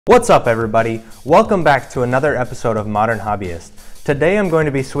What's up everybody? Welcome back to another episode of Modern Hobbyist. Today I'm going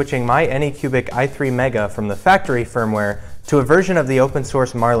to be switching my Anycubic i3 Mega from the factory firmware to a version of the open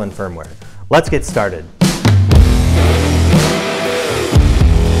source Marlin firmware. Let's get started.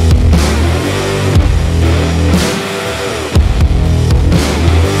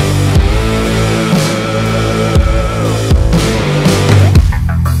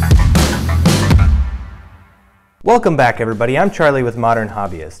 Welcome back everybody, I'm Charlie with Modern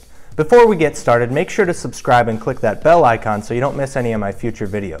Hobbyist. Before we get started, make sure to subscribe and click that bell icon so you don't miss any of my future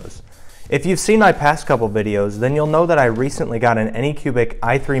videos. If you've seen my past couple videos, then you'll know that I recently got an Anycubic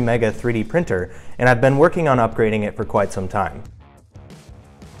i3 Mega 3D printer and I've been working on upgrading it for quite some time.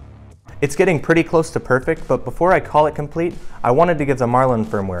 It's getting pretty close to perfect, but before I call it complete, I wanted to give the Marlin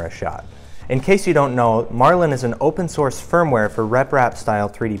firmware a shot. In case you don't know, Marlin is an open source firmware for RepRap style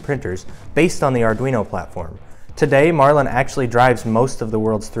 3D printers based on the Arduino platform. Today, Marlin actually drives most of the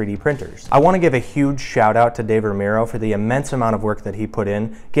world's 3D printers. I want to give a huge shout out to Dave Ramiro for the immense amount of work that he put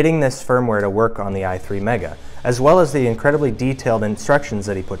in getting this firmware to work on the i3 Mega, as well as the incredibly detailed instructions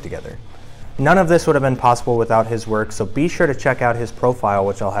that he put together. None of this would have been possible without his work, so be sure to check out his profile,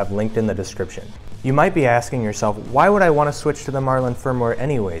 which I'll have linked in the description. You might be asking yourself, why would I want to switch to the Marlin firmware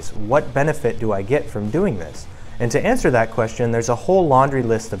anyways? What benefit do I get from doing this? And to answer that question, there's a whole laundry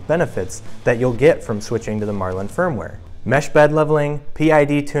list of benefits that you'll get from switching to the Marlin firmware. Mesh bed leveling,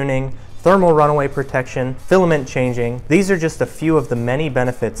 PID tuning, thermal runaway protection, filament changing. These are just a few of the many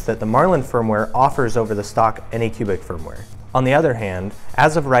benefits that the Marlin firmware offers over the stock Anycubic firmware. On the other hand,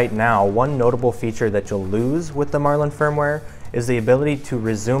 as of right now, one notable feature that you'll lose with the Marlin firmware is the ability to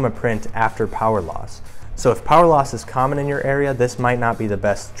resume a print after power loss. So if power loss is common in your area, this might not be the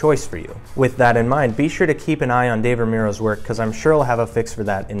best choice for you. With that in mind, be sure to keep an eye on Dave Ramiro's work because I'm sure he'll have a fix for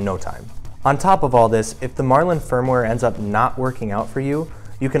that in no time. On top of all this, if the Marlin firmware ends up not working out for you,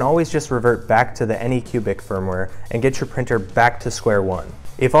 you can always just revert back to the Anycubic firmware and get your printer back to square one.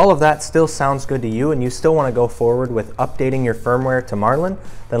 If all of that still sounds good to you and you still want to go forward with updating your firmware to Marlin,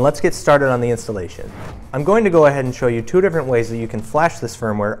 then let's get started on the installation. I'm going to go ahead and show you two different ways that you can flash this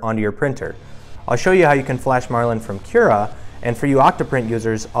firmware onto your printer. I'll show you how you can flash Marlin from Cura, and for you OctoPrint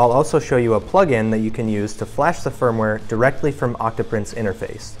users, I'll also show you a plugin that you can use to flash the firmware directly from OctoPrint's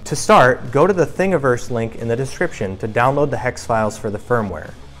interface. To start, go to the Thingiverse link in the description to download the hex files for the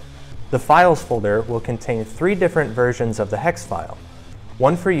firmware. The Files folder will contain 3 different versions of the hex file.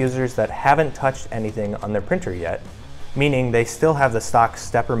 One for users that haven't touched anything on their printer yet, meaning they still have the stock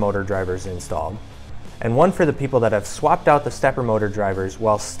stepper motor drivers installed, and one for the people that have swapped out the stepper motor drivers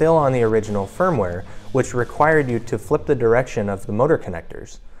while still on the original firmware, which required you to flip the direction of the motor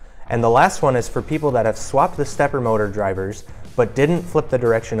connectors. And the last one is for people that have swapped the stepper motor drivers but didn't flip the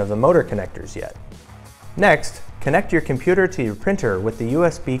direction of the motor connectors yet. Next, connect your computer to your printer with the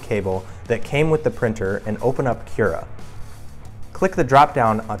USB cable that came with the printer and open up Cura. Click the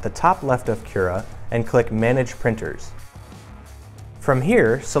drop-down at the top left of Cura and click Manage Printers. From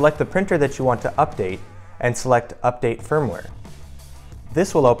here, select the printer that you want to update and select Update Firmware.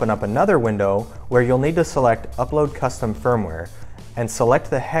 This will open up another window where you'll need to select Upload Custom Firmware and select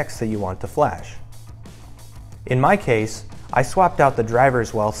the hex that you want to flash. In my case, I swapped out the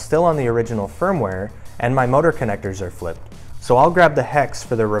drivers while still on the original firmware and my motor connectors are flipped, so I'll grab the hex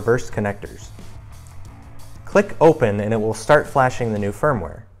for the reversed connectors. Click Open and it will start flashing the new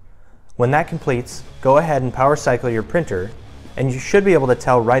firmware. When that completes, go ahead and power cycle your printer, and you should be able to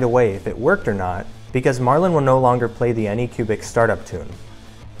tell right away if it worked or not, because Marlin will no longer play the Anycubic startup tune.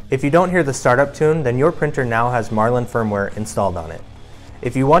 If you don't hear the startup tune, then your printer now has Marlin firmware installed on it.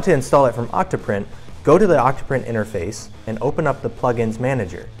 If you want to install it from OctoPrint, go to the OctoPrint interface and open up the Plugins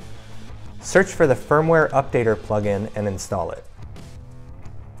Manager. Search for the Firmware Updater plugin and install it.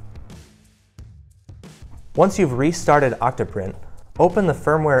 Once you've restarted OctoPrint, open the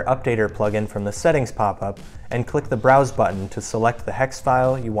Firmware Updater plugin from the Settings pop-up and click the Browse button to select the hex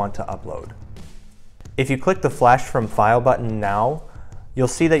file you want to upload. If you click the Flash from File button now, you'll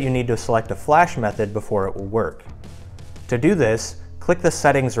see that you need to select a flash method before it will work. To do this, click the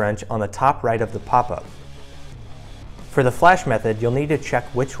Settings wrench on the top right of the pop-up. For the flash method, you'll need to check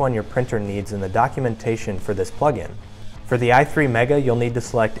which one your printer needs in the documentation for this plugin. For the i3 Mega, you'll need to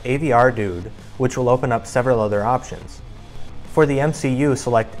select AVR Dude, which will open up several other options. For the MCU,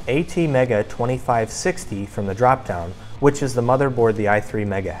 select ATmega 2560 from the dropdown, which is the motherboard the i3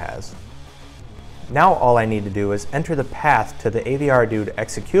 Mega has. Now all I need to do is enter the path to the AVR Dude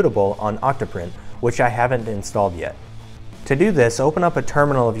executable on OctoPrint, which I haven't installed yet. To do this, open up a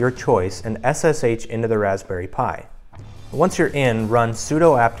terminal of your choice and SSH into the Raspberry Pi. Once you're in, run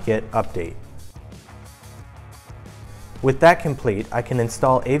sudo apt-get update. With that complete, I can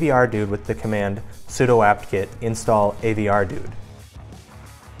install AVRDude with the command sudo apt-get install AVRDude.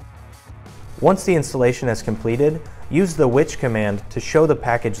 Once the installation is completed, use the which command to show the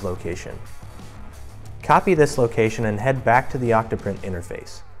package location. Copy this location and head back to the OctoPrint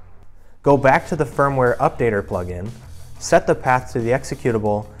interface. Go back to the Firmware Updater plugin, set the path to the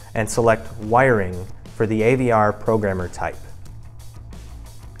executable, and select Wiring for the AVR programmer type.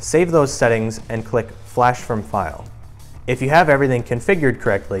 Save those settings and click Flash from File. If you have everything configured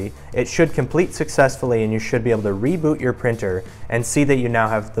correctly, it should complete successfully and you should be able to reboot your printer and see that you now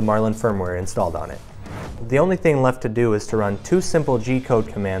have the Marlin firmware installed on it. The only thing left to do is to run 2 simple G-code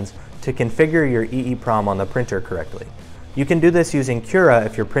commands to configure your EEPROM on the printer correctly. You can do this using Cura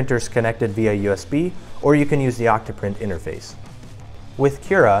if your printer is connected via USB, or you can use the OctoPrint interface. With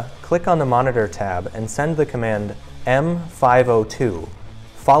Cura, click on the Monitor tab and send the command M502,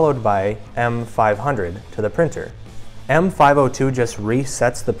 followed by M500 to the printer. M502 just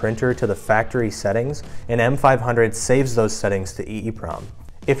resets the printer to the factory settings, and M500 saves those settings to EEPROM.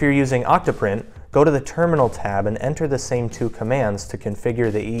 If you're using OctoPrint, go to the Terminal tab and enter the same 2 commands to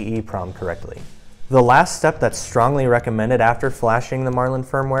configure the EEPROM correctly. The last step that's strongly recommended after flashing the Marlin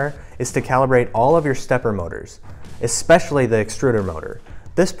firmware is to calibrate all of your stepper motors, especially the extruder motor.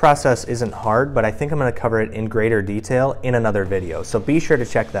 This process isn't hard, but I think I'm going to cover it in greater detail in another video, so be sure to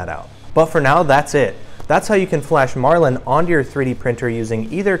check that out. But for now, that's it. That's how you can flash Marlin onto your 3D printer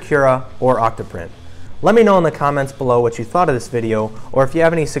using either Cura or OctoPrint. Let me know in the comments below what you thought of this video, or if you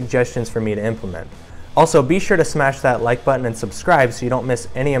have any suggestions for me to implement. Also, be sure to smash that like button and subscribe so you don't miss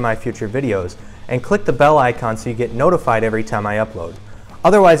any of my future videos, and click the bell icon so you get notified every time I upload.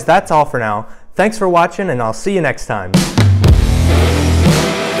 Otherwise, that's all for now. Thanks for watching, and I'll see you next time.